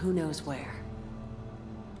from who knows where.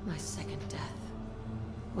 My second death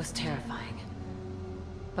was terrifying.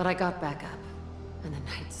 But I got back up, and the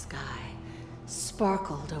night sky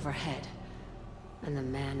sparkled overhead, and the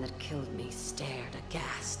man that killed me stared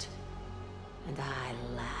aghast. And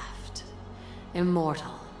I laughed.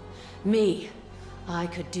 Immortal. Me, I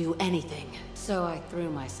could do anything, so I threw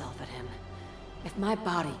myself at him. If my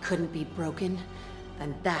body couldn't be broken,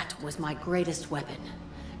 then that was my greatest weapon.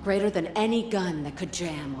 Greater than any gun that could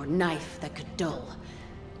jam or knife that could dull.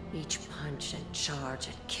 Each punch and charge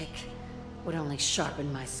and kick would only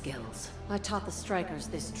sharpen my skills. I taught the strikers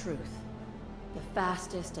this truth. The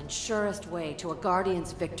fastest and surest way to a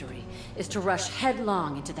Guardian's victory is to rush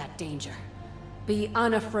headlong into that danger. Be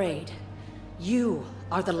unafraid. You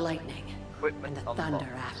are the lightning, and the thunder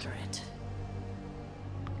after it.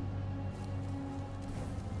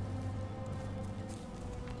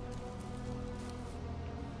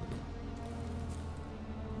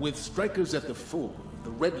 With strikers at the fore, the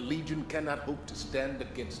Red Legion cannot hope to stand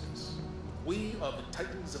against us. We are the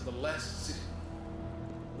Titans of the Last City.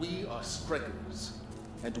 We are strikers,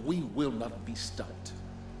 and we will not be stopped.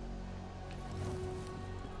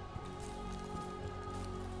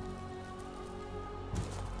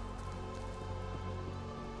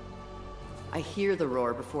 I hear the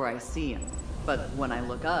roar before I see him, but when I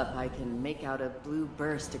look up, I can make out a blue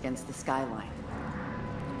burst against the skyline.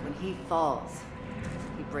 When he falls,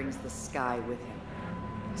 he brings the sky with him.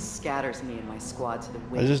 Scatters me and my squad to the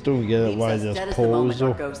wind. I just don't get it why there's poles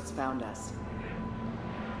though. Ghosts found us.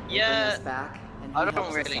 Yeah, back, and I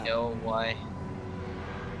don't really know why.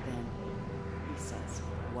 Then he says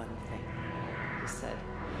one thing. He said,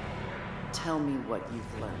 "Tell me what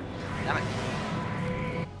you've learned." Damn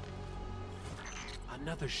it.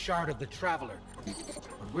 Another shard of the Traveler.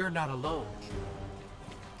 But we're not alone.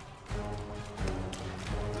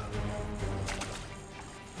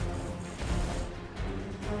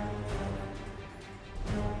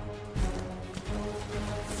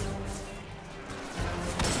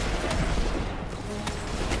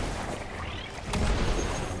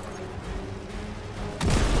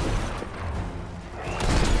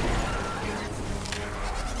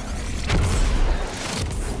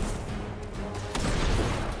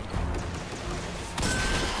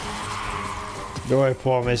 The only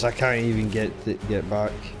problem is I can't even get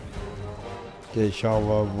back. Get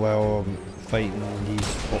shower while I'm fighting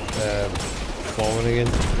these falling again.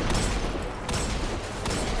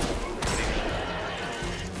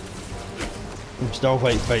 I'm still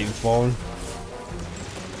fighting falling.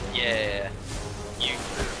 Yeah,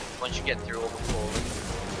 once you get through all the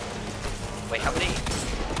falling. Wait, how many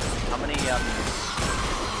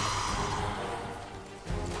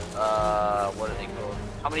what are they called?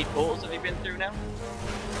 How many portals have you been through now?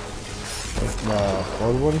 My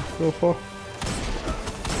third one so far.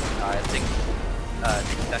 I think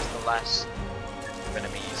that's the last of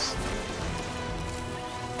enemies,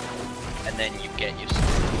 and then you get your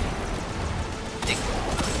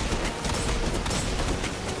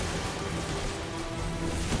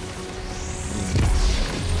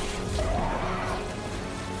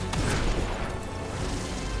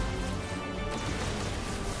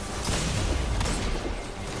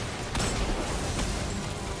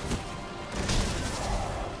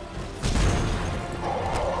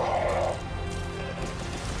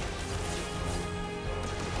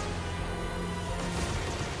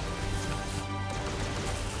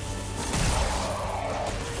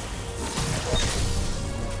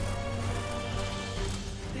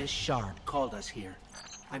This shard called us here.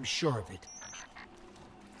 I'm sure of it.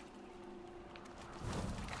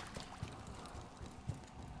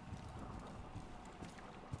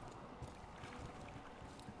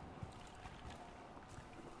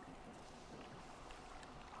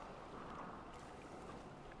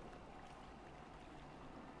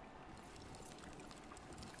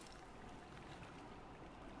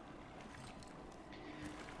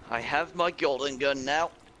 I have my golden gun now.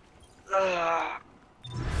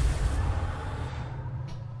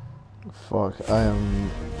 Fuck, I am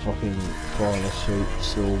fucking falling asleep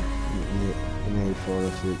so nearly falling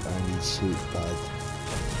asleep. I need sleep bad.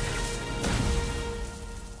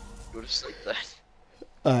 Go to sleep then.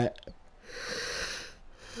 Alright.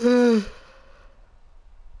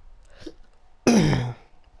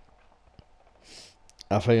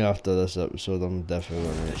 I think after this episode I'm definitely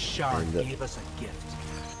gonna The shard end it. gave us a gift.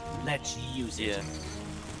 Let's use it. Yeah.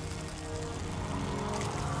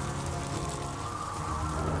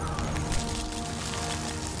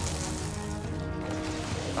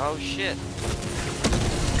 Oh shit.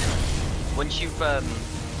 Once you've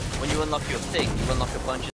when you unlock your thing, you unlock a bunch of